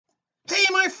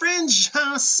friends,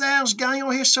 Jean-Serge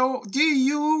Gagnon here. So do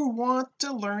you want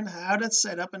to learn how to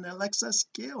set up an Alexa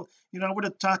skill? I would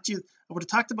have talked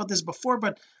about this before,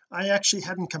 but I actually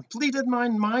hadn't completed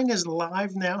mine is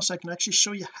live now, so I can actually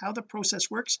show you how the process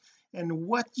works and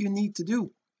what you need to do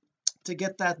to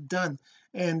get that done.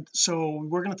 And so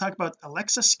we're going to talk about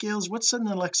Alexa skills. What's an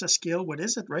Alexa skill? What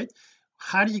is it, right?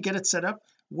 How do you get it set up?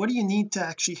 What do you need to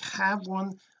actually have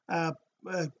one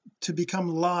to become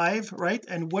live, right?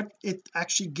 And what it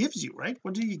actually gives you, right?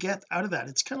 What do you get out of that?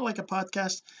 It's kind of like a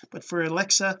podcast, but for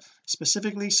Alexa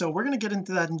specifically. So we're going to get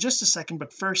into that in just a second,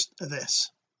 but first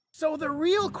this. So the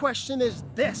real question is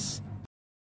this: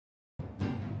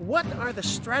 what are the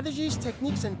strategies,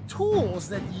 techniques, and tools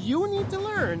that you need to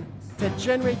learn to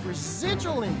generate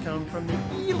residual income from the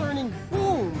e-learning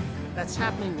boom that's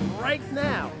happening right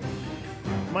now?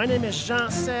 My name is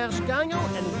Jean-Serge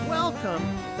Gagnon, and welcome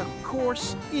to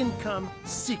Course Income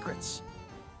Secrets.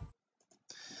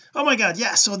 Oh my god,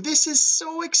 yeah, so this is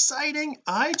so exciting.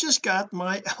 I just got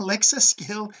my Alexa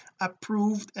skill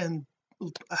approved and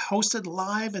hosted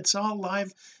live. It's all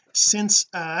live since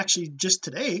actually just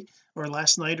today or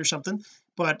last night or something,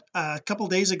 but a couple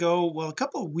days ago, well, a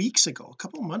couple of weeks ago, a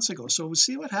couple of months ago. So we'll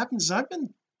see what happens. I've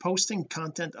been posting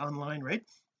content online, right?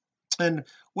 And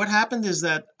what happened is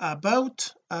that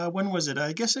about when was it?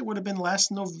 I guess it would have been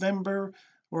last November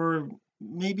or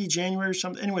maybe January or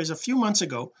something. Anyways, a few months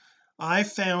ago, I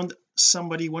found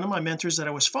somebody, one of my mentors that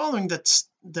I was following,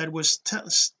 that was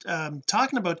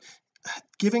talking about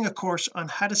giving a course on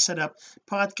how to set up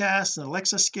podcasts and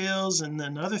Alexa skills and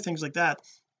then other things like that.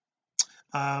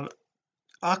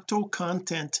 Octo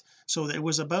content. So it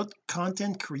was about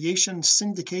content creation,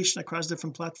 syndication across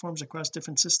different platforms, across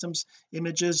different systems,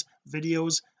 images,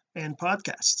 videos, and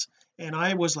podcasts. And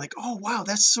I was like, oh wow,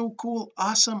 that's so cool,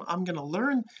 awesome, I'm going to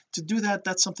learn to do that.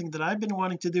 That's something that I've been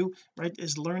wanting to do, right?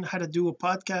 Is learn how to do a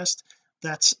podcast.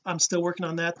 I'm still working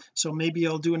on that, so maybe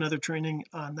I'll do another training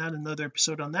on that, another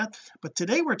episode on that. But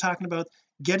today we're talking about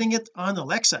getting it on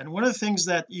Alexa. And one of the things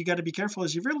that you got to be careful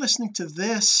is if you're listening to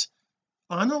this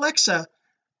on Alexa,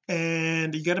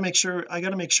 and I got to make sure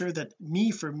that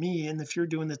for me, and if you're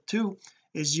doing it too,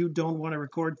 is you don't want to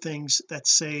record things that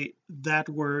say that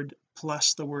word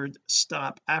plus the word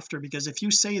stop after, because if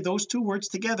you say those two words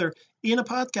together in a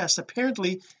podcast,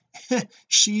 apparently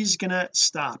she's gonna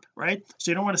stop, right?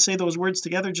 So you don't want to say those words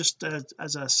together, just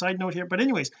as a side note here. But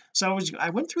anyways, so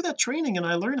I went through that training and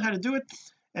I learned how to do it,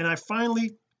 and I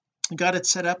finally got it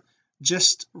set up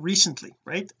just recently,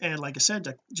 right? And like I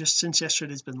said, just since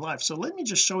yesterday it's been live. So let me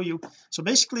just show you. So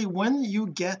basically, when you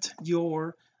get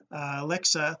your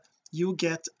Alexa, you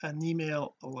get an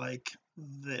email like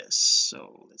this.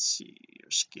 So let's see, your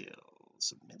skill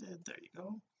submitted, there you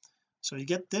go. So you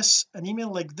get an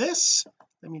email like this.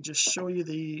 Let me just show you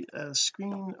the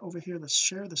screen over here. Let's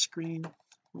share the screen,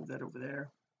 move that over there.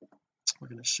 We're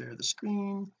going to share the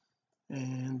screen,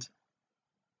 and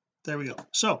there we go.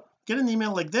 So get an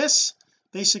email like this,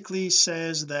 basically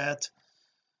says that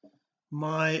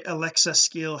my Alexa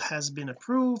skill has been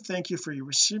approved, thank you for your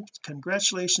receipt,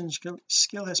 congratulations,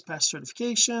 skill has passed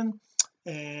certification,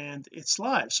 and it's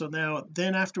live. So now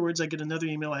then afterwards I get another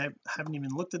email. I haven't even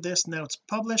looked at this. Now it's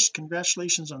published,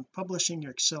 congratulations on publishing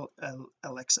your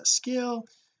Alexa skill,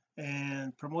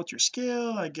 and promote your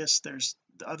skill. I guess there's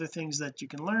the other things that you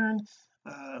can learn,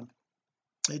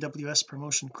 AWS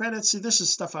promotion credits. See, this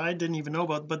is stuff I didn't even know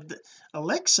about, but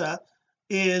Alexa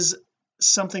is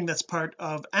something that's part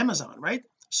of Amazon, right?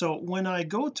 So when I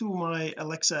go to my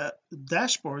Alexa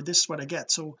dashboard, this is what I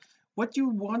get. So what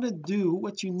you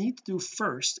need to do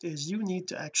first is you need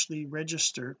to actually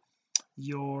register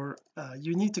your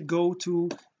you need to go to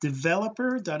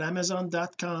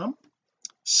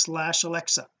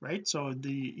developer.amazon.com/Alexa, right? So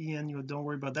the en, you don't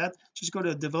worry about that, just go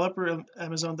to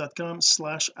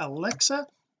developer.amazon.com/Alexa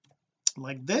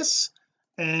like this,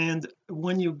 and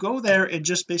when you go there, it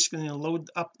just basically load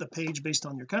up the page based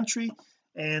on your country,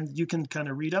 and you can kind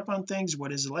of read up on things,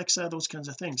 what is Alexa, those kinds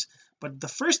of things. But the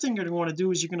first thing you're going to want to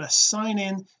do is you're going to sign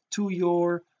in to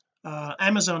your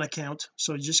Amazon account.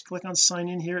 So just click on sign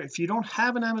in here. If you don't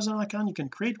have an Amazon account, you can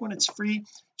create one, it's free.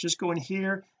 Just go in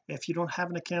here. If you don't have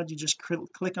an account, you just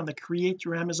click on the create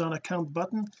your Amazon account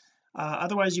button.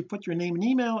 Otherwise you put your name and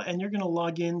email, and you're going to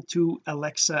log in to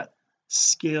Alexa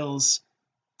skills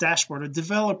dashboard, or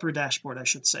developer dashboard I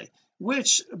should say,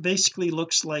 which basically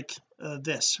looks like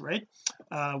this, right?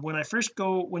 When you first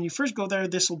go there,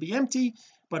 this will be empty,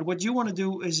 but what you want to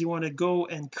do is you want to go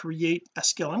and create a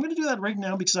skill. I'm going to do that right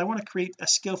now because I want to create a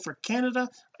skill for Canada.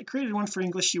 I created one for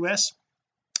English US,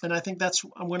 and I think that's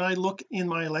when I look in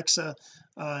my Alexa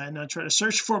and I try to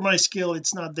search for my skill,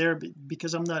 it's not there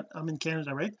because I'm in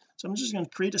Canada, right? So I'm just going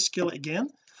to create a skill again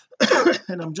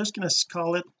and I'm just going to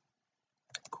call it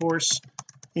course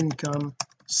income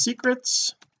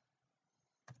secrets,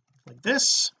 like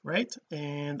this, right?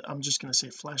 And I'm just going to say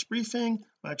flash briefing.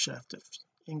 Actually I have to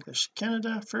English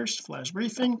Canada first, flash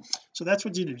briefing. So that's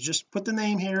what you do, just put the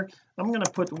name here. I'm going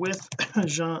to put with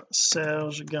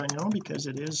Jean-Serge Gagnon because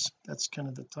that's kind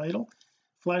of the title.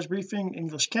 Flash briefing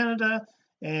English Canada,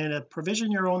 and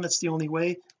provision your own. That's the only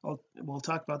way. We'll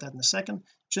talk about that in a second.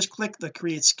 Just click the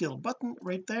create skill button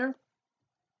right there,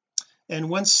 and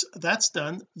once that's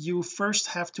done, you first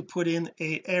have to put in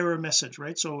a error message,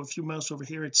 right? So if you mouse over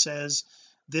here, it says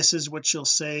this is what you'll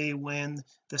say when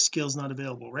the skill's not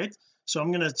available, right? So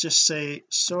I'm going to just say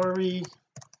sorry,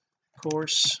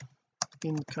 course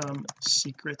income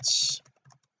secrets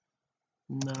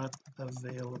not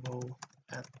available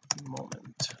at the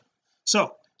moment.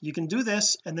 So you can do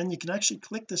this, and then you can actually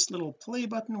click this little play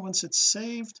button once it's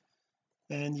saved,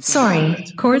 and you can Sorry,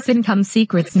 course income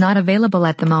secrets not available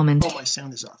at the moment. Oh, my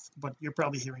sound is off, but you're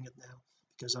probably hearing it now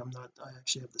because I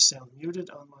actually have the sound muted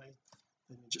on my,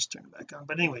 let me just turn it back on.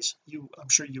 But anyways, I'm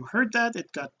sure you heard that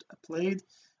it got played.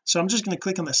 So I'm just going to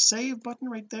click on the save button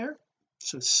right there,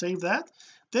 so save that.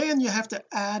 Then you have to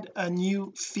add a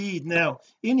new feed. Now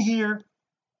in here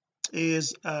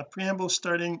is a preamble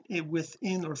starting with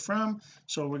in or from,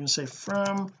 so we're going to say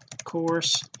from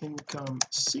course income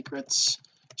secrets.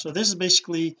 So this is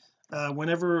basically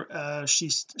whenever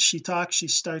she talks, she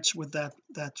starts with that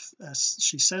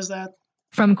she says that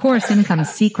from course income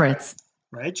secrets,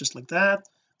 right, just like that.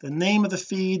 The name of the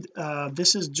feed,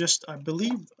 this is just, I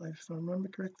believe, if I remember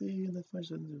correctly,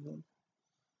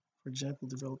 for example,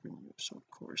 developing, so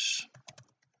course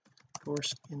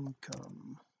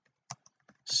income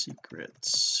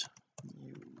secrets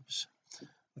news.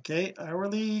 Okay,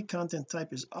 hourly, content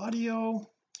type is audio,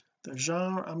 the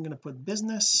genre I'm going to put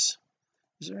business.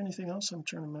 Is there anything else? I'm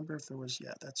trying to remember if there was.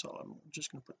 Yeah, that's all. I'm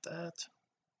just going to put that.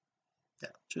 Yeah,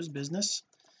 just business.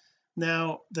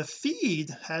 Now the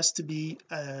feed has to be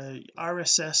a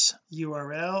RSS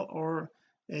URL or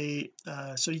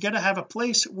so you got to have a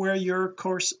place where your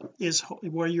course is,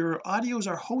 where your audios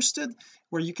are hosted,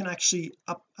 where you can actually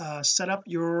set up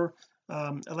your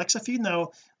Alexa feed.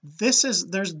 Now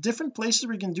there's different places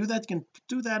where you can do that. You can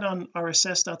do that on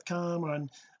rss.com, on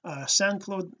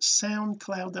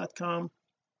soundcloud.com.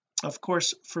 Of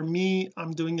course, for me,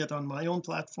 I'm doing it on my own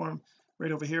platform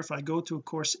right over here. If I go to a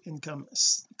course income,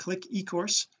 click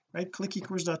eCourse, right, click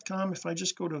ecourse.com. If I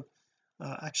just go to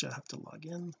actually I have to log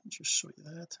in, just show you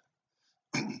that.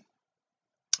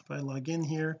 If I log in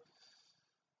here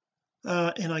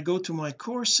and I go to my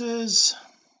courses,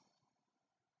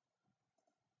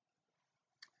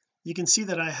 you can see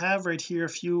that I have right here a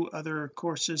few other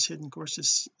courses, hidden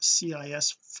courses,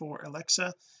 CIS for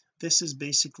Alexa. This is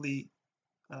basically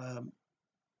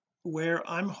where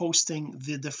I'm hosting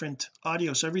the different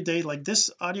audio. So every day, like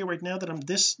this audio right now that I'm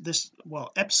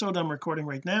episode I'm recording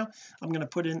right now, I'm going to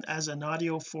put in as an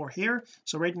audio for here.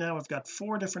 So right now I've got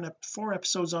four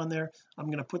episodes on there. I'm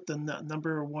going to put the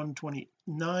number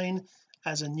 129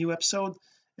 as a new episode,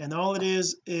 and all it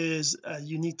is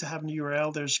you need to have an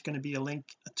URL. There's going to be a link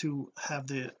to have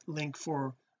the link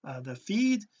for the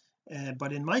feed,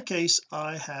 but in my case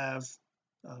I have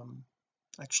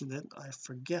actually that I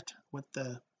forget what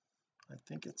I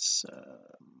think it's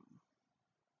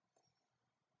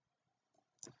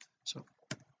so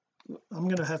I'm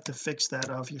going to have to fix that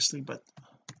obviously, but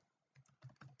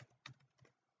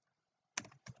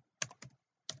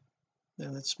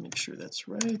then let's make sure that's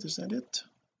right. Is that it?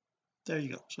 There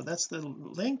you go. So that's the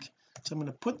link. So I'm going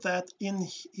to put that in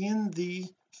the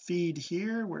feed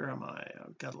here. Where am I?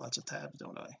 I've got lots of tabs,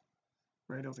 don't I?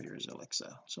 Right over here is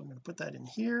Alexa. So I'm going to put that in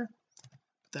here,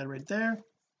 put that right there.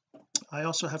 I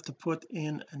also have to put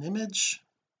in an image,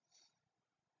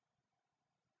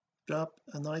 drop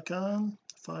an icon,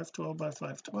 512 by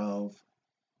 512.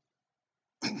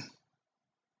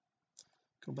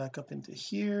 Go back up into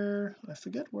here. I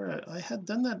forget where I had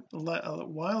done that a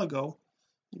while ago.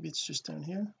 Maybe it's just down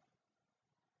here.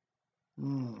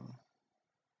 I'm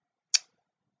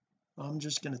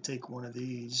just going to take one of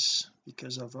these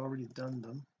because I've already done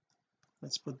them.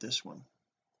 Let's put this one.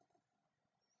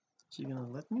 Is he going to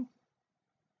let me?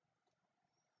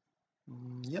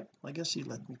 Yep, I guess he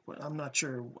let me put, I'm not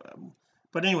sure,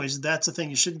 but anyways, that's the thing.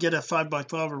 You should get a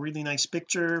 5x12, a really nice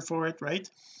picture for it, right?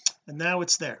 And now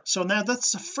it's there. So now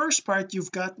that's the first part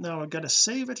you've got. Now I've got to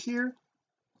save it here.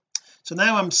 So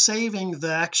now I'm saving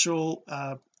the actual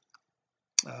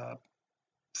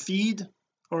feed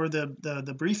or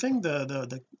the briefing,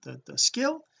 the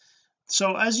skill.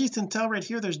 So as you can tell right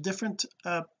here, there's different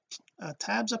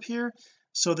tabs up here.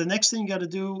 So the next thing you got to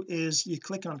do is you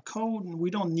click on code, and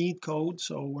we don't need code,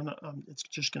 so we're not it's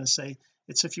just going to say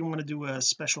it's if you want to do a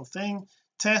special thing.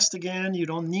 Test, again, you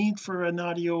don't need for an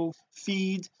audio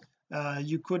feed.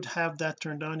 You could have that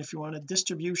turned on if you want. A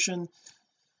distribution,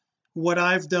 what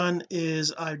I've done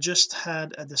is I just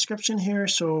had a description here.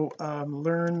 So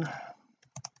learn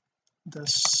the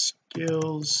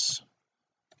skills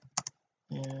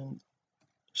and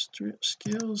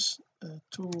skills,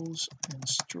 tools and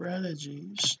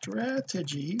strategies.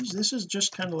 This is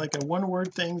just kind of like a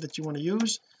one-word thing that you want to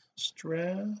use.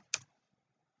 Strategies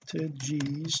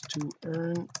to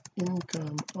earn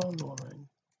income online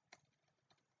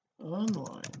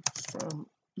from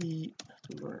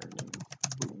e-learning.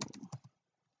 Boom.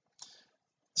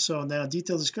 So now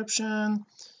detailed description,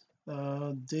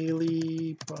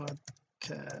 daily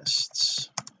podcasts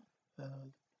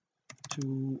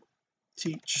to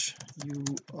teach you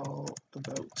all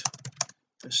about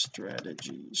the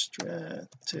strategies,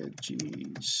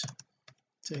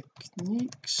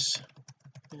 techniques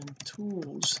and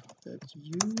tools that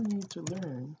you need to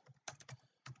learn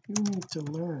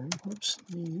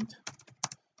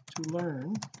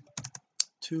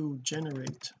to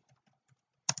generate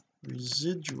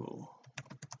residual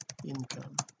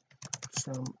income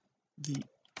from the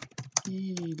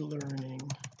e-learning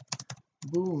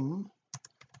boom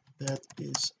that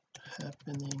is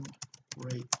happening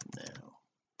right now.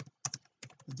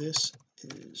 This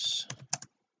is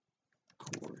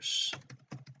course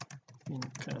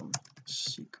income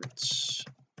secrets.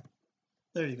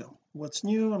 There you go. What's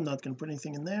new? I'm not going to put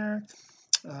anything in there.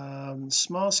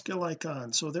 Small skill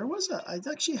icon. So there was I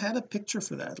actually had a picture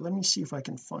for that. Let me see if I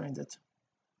can find it.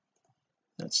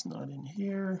 That's not in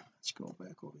here. Let's go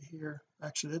back over here.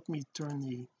 Actually, let me turn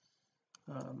the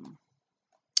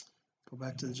go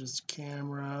back to just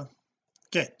camera.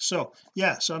 Okay, so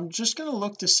yeah, so I'm just going to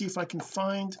look to see if I can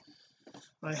find,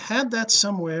 I had that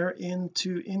somewhere in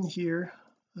here.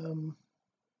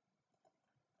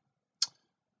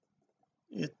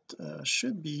 It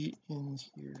should be in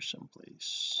here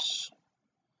someplace.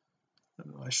 I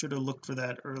don't know, I should have looked for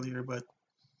that earlier, but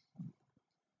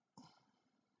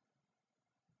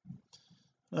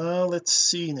let's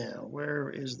see now, where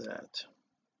is that?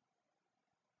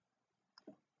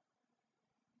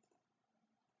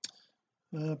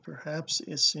 Perhaps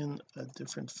it's in a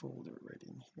different folder right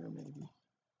in here, maybe.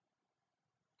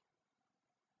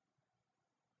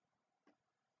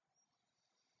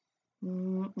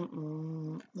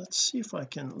 Let's see if I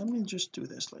can, let me just do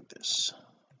this like this.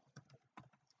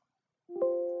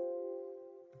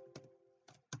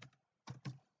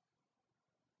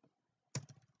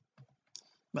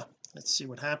 Well, let's see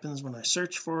what happens when I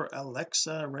search for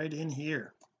Alexa right in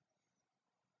here.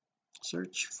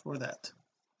 Search for that.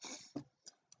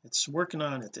 It's working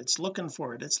on it, it's looking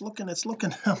for it, it's looking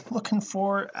I'm looking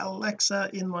for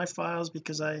Alexa in my files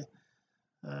because I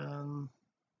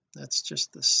that's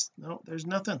just this, no, there's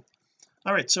nothing.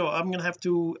 All right, so I'm gonna have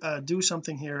to do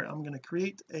something here. I'm gonna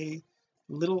create a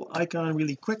little icon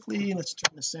really quickly. Let's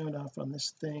turn the sound off on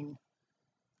this thing.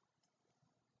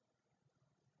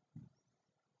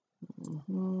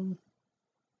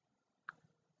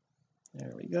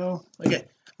 There we go. Okay,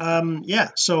 yeah,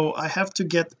 so I have to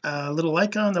get a little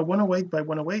icon, the 108 by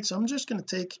 108. So I'm just going to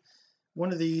take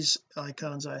one of these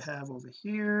icons I have over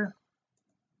here.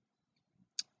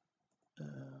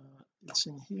 It's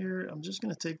in here. I'm just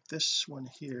going to take this one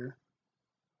here,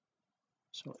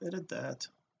 so edit that,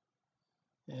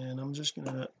 and I'm just going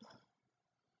to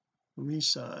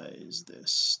resize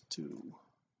this to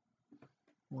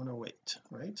 108,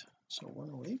 right? So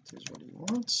 108 is what he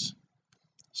wants.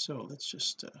 So let's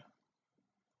just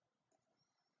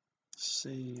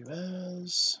save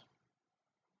as,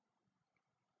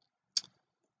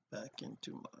 back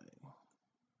into my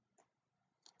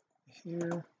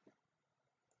here.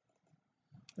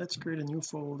 Let's create a new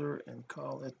folder and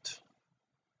call it,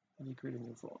 how do you create a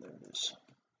new folder? There it is.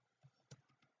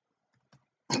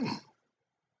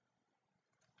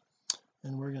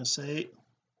 And we're going to say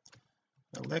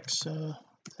Alexa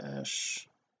dash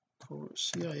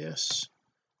CIS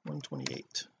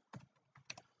 128.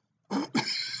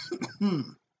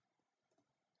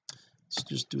 Let's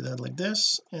just do that like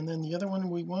this. And then the other one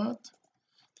we want,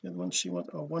 the other one she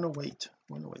wants, 108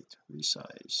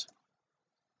 resize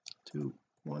to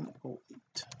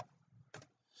 108.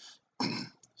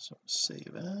 So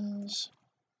save as,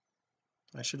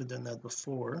 I should have done that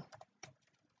before,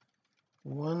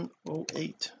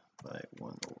 108 by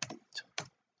 108.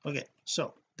 Okay,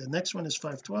 so the next one is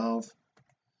 512.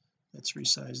 let's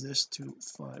resize this to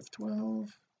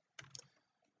 512,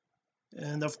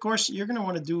 and of course you're going to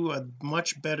want to do a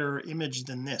much better image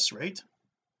than this, right?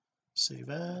 Save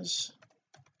as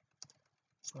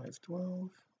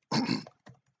 512.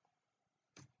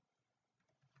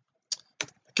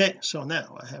 Okay, so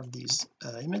now I have these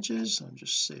images. I'll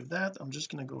just save that. I'm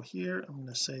just going to go here. I'm going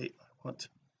to say I want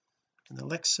an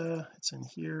Alexa. It's in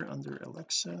here under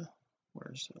Alexa.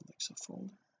 Where's the Alexa folder?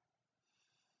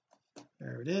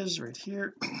 There it is, right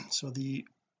here. So the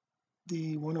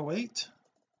 108,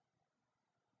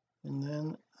 and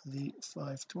then the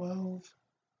 512.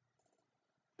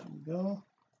 There you go.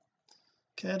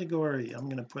 Category, I'm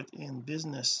going to put in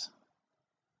business.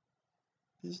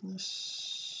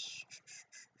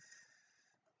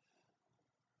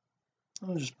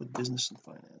 I'll just put business and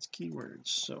finance keywords.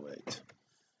 So wait,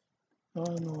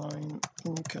 online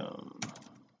income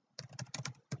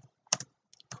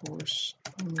course,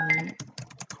 online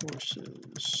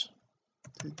courses,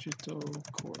 digital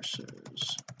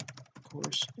courses,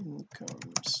 course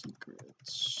income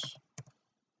secrets.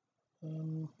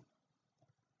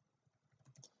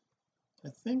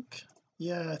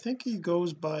 I think he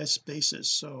goes by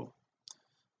spaces, so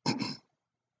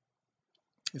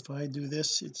if I do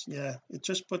this, it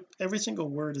just put every single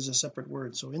word is a separate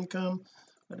word. So income,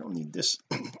 I don't need this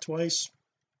twice.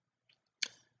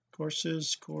 Course,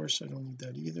 I don't need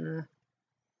that either.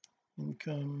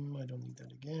 Income, I don't need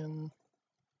that again,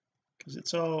 because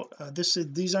it's all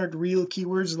these aren't real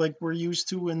keywords like we're used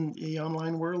to in the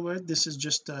online world, right? This is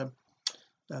just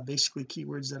basically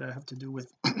keywords that I have to do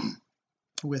with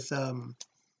with a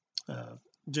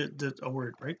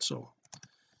word, right? So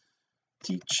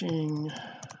teaching,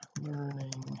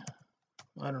 learning,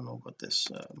 I don't know about this,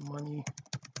 money.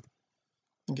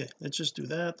 Okay, let's just do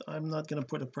that. I'm not going to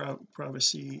put a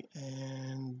privacy,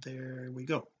 and there we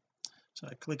go. So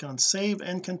I click on save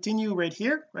and continue right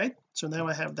here, right? So now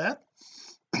I have that.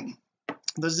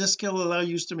 Does this skill allow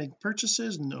you to make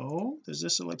purchases? No. Does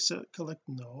this collect?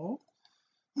 No.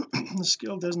 The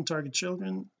skill doesn't target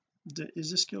children.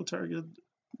 Is this skill targeted?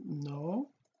 No.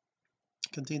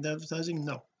 Contain advertising?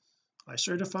 No. I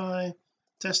certify.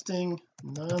 Testing?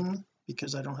 None,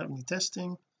 because I don't have any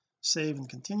testing. Save and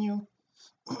continue.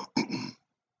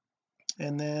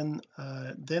 And then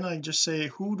I just say,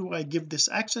 who do I give this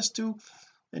access to?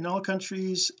 In all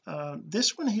countries.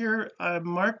 This one here,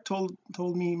 Mark told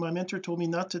me, my mentor told me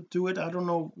not to do it. I don't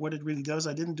know what it really does.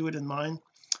 I didn't do it in mine,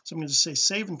 so I'm going to say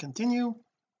save and continue.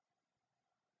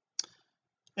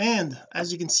 And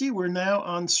as you can see, we're now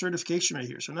on certification right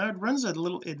here. So now it runs a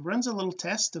little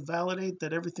test to validate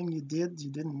that everything you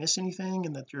didn't miss anything,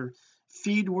 and that your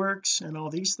feed works and all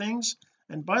these things.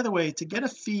 And by the way, to get a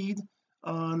feed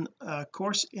on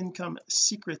course income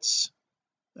secrets,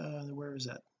 where is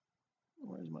that?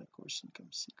 Where's my course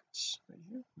income secrets? Right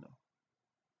here? No.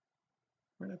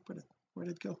 Where did I put it? Where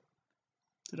did it go?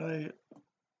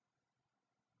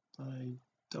 I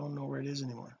don't know where it is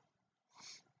anymore.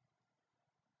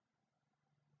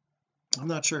 I'm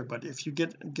not sure, but if you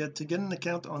get an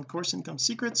account on course income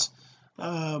secrets,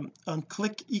 on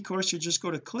click ecourse, you just go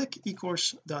to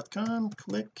clickecourse.com,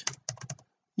 click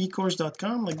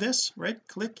ecourse.com like this, right?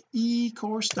 Click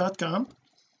ecourse.com,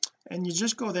 and you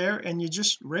just go there and you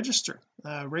just register.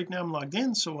 Right now I'm logged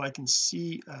in, so I can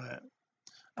see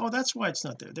oh, that's why it's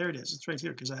not there it is, it's right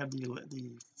here, because I have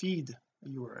the feed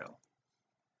URL.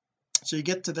 So you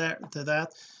get to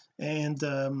that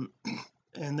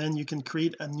and then you can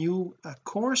create a new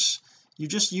course. You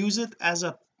just use it as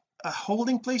a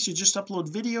holding place. You just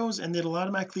upload videos, and it'll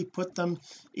automatically put them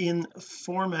in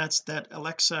formats that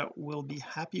Alexa will be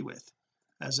happy with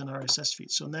as an RSS feed.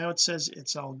 So now it says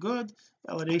it's all good,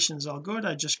 validation is all good.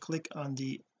 I just click on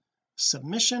the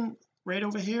submission right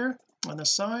over here on the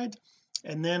side,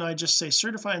 and then I just say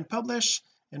certify and publish,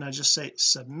 and I just say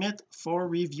submit for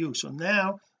review. So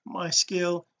now my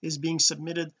skill is being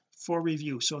submitted for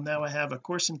review. So now I have a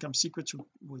course income secrets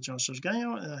with Jean-Serge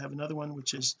Gagnon, and I have another one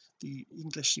which is the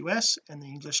English US and the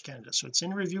English Canada. So it's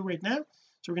in review right now,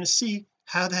 so we're going to see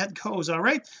how that goes. All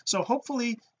right, so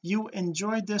hopefully you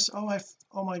enjoyed this. I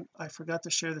forgot to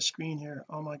share the screen here.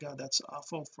 Oh my god, that's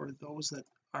awful for those that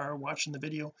are watching the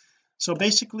video. So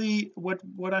basically what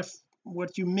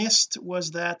you missed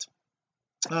was that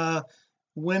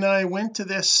when I went to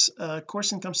this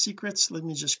course income secrets, let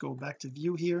me just go back to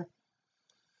view here.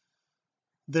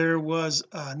 There was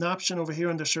an option over here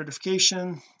under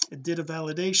certification. It did a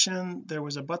validation. There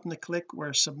was a button to click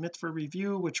where submit for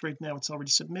review, which right now it's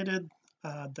already submitted.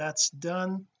 That's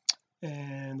done,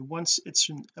 and once it's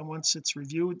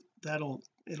reviewed,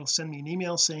 it'll send me an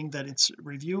email saying that it's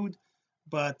reviewed.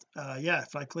 but yeah,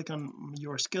 if I click on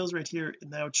your skills right here,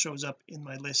 now it shows up in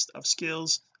my list of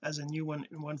skills as a new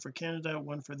one for Canada,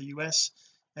 one for the US.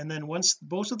 And then once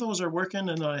both of those are working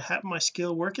and I have my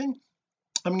skill working,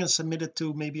 I'm going to submit it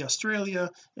to maybe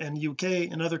Australia and UK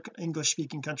and other English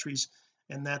speaking countries,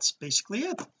 and that's basically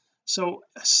it. So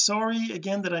sorry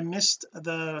again that I missed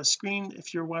the screen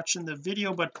if you're watching the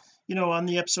video, but you know, on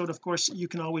the episode, of course, you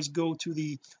can always go to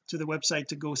the website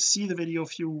to go see the video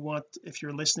if you want, if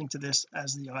you're listening to this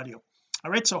as the audio. All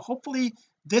right, so hopefully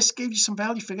this gave you some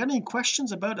value. If you got any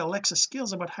questions about Alexa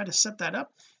skills, about how to set that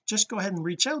up, just go ahead and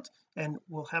reach out and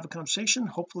we'll have a conversation.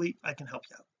 Hopefully I can help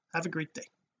you out. Have a great day.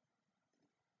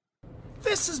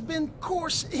 This has been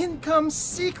Course Income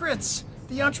Secrets,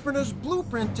 the entrepreneur's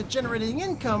blueprint to generating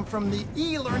income from the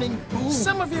e-learning boom.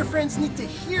 Some of your friends need to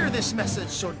hear this message,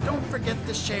 so don't forget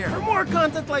to share. For more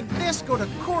content like this, go to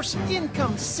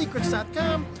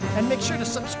CourseIncomeSecrets.com and make sure to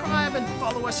subscribe and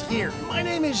follow us here. My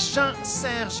name is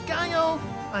Jean-Serge Gagnon.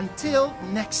 Until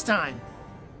next time.